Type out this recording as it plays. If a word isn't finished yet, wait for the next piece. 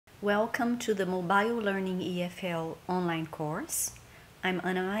Welcome to the Mobile Learning EFL online course. I'm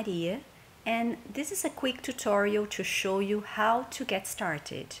Ana Maria, and this is a quick tutorial to show you how to get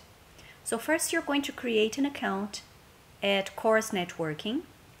started. So first you're going to create an account at Course Networking,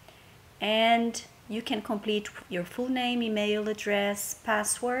 and you can complete your full name, email address,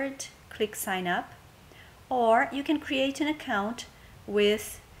 password, click sign up, or you can create an account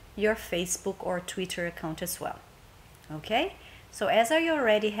with your Facebook or Twitter account as well. Okay? So as I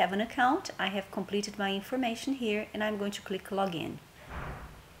already have an account, I have completed my information here and I'm going to click login.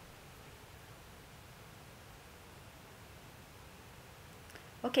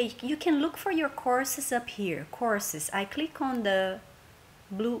 Okay, you can look for your courses up here, courses. I click on the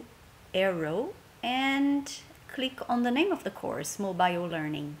blue arrow and click on the name of the course, Mobile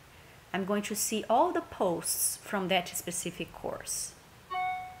Learning. I'm going to see all the posts from that specific course.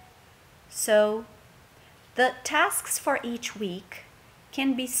 So the tasks for each week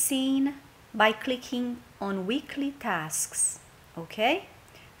can be seen by clicking on weekly tasks, okay?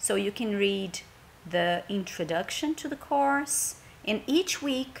 So you can read the introduction to the course, and each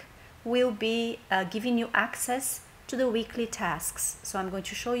week will be giving you access to the weekly tasks. So I'm going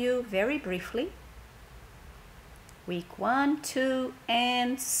to show you very briefly. Week 1, 2,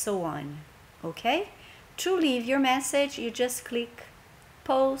 and so on, okay? To leave your message, you just click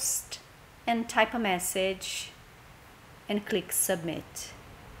post and type a message and click submit.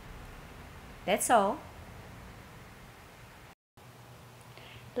 That's all.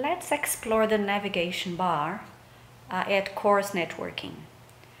 Let's explore the navigation bar at Course Networking.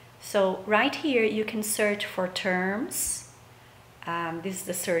 So right here you can search for terms. This is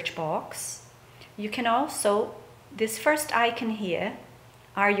the search box. You can also, this first icon here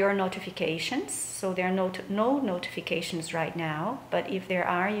are your notifications. So there are no notifications right now, but if there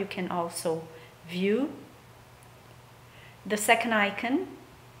are, you can also view. The second icon,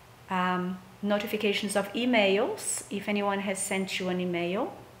 notifications of emails, if anyone has sent you an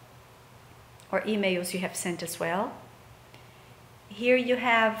email, or emails you have sent as well. Here you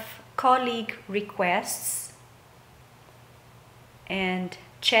have colleague requests and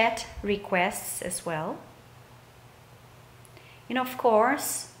chat requests as well. And of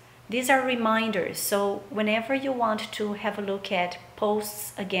course, these are reminders, so whenever you want to have a look at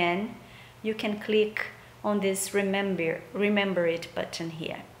posts again, you can click on this remember it button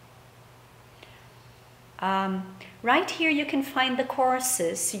here. Right here you can find the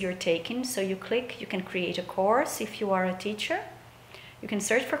courses you're taking, so you click, you can create a course if you are a teacher. You can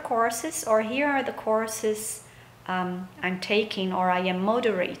search for courses, or here are the courses I'm taking or I am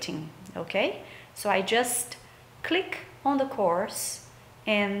moderating, okay? So I just click on the course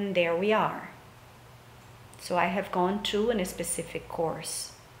and there we are. So I have gone to a specific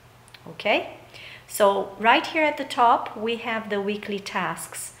course, okay? So right here at the top we have the weekly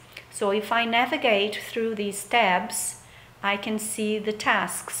tasks. So if I navigate through these tabs, I can see the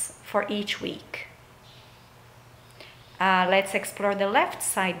tasks for each week. Let's explore the left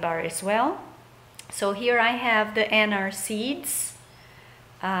sidebar as well. So here I have the NR seeds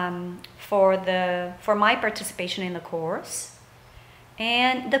for my participation in the course,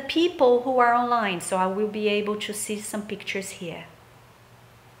 and the people who are online, so I will be able to see some pictures here.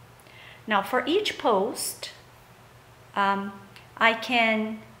 Now for each post, I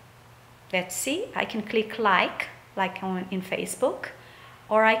can, let's see, I can click like in Facebook,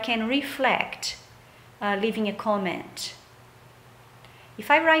 or I can reflect, leaving a comment. If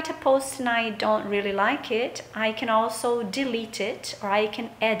I write a post and I don't really like it, I can also delete it or I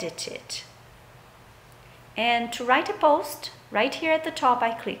can edit it. And to write a post, right here at the top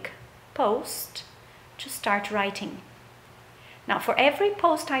I click post to start writing. Now for every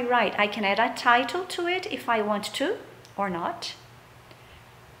post I write, I can add a title to it if I want to or not.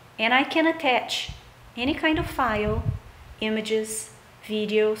 And I can attach any kind of file, images,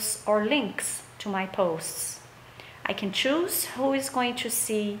 videos, or links to my posts. I can choose who is going to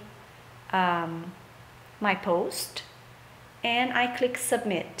see my post, and I click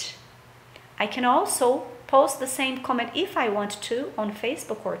submit. I can also post the same comment if I want to on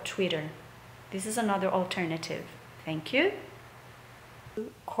Facebook or Twitter. This is another alternative. Thank you.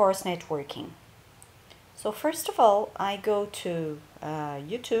 Course Networking. So first of all, I go to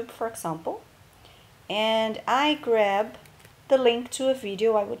YouTube, for example, and I grab the link to a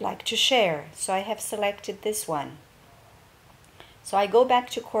video I would like to share. So I have selected this one. So I go back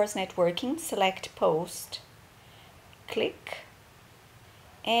to Course Networking, select post, click,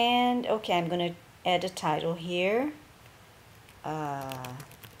 and okay, I'm going to add a title here, a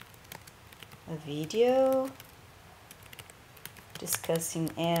video discussing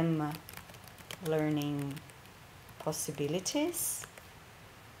M learning possibilities.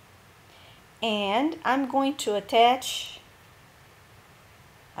 and I'm going to attach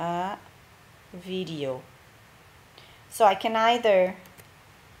a video. So I can either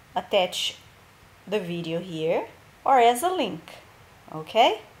attach the video here or as a link,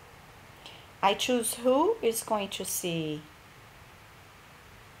 okay? I choose who is going to see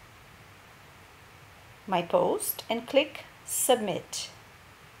my post and click submit.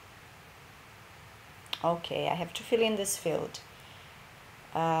 Okay, I have to fill in this field.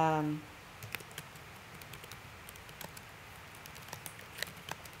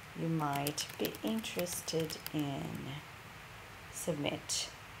 You might be interested in submit.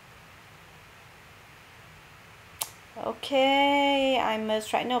 Okay, I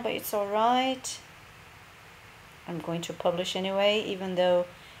must write, no, but it's all right. I'm going to publish anyway, even though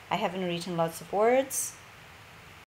I haven't written lots of words.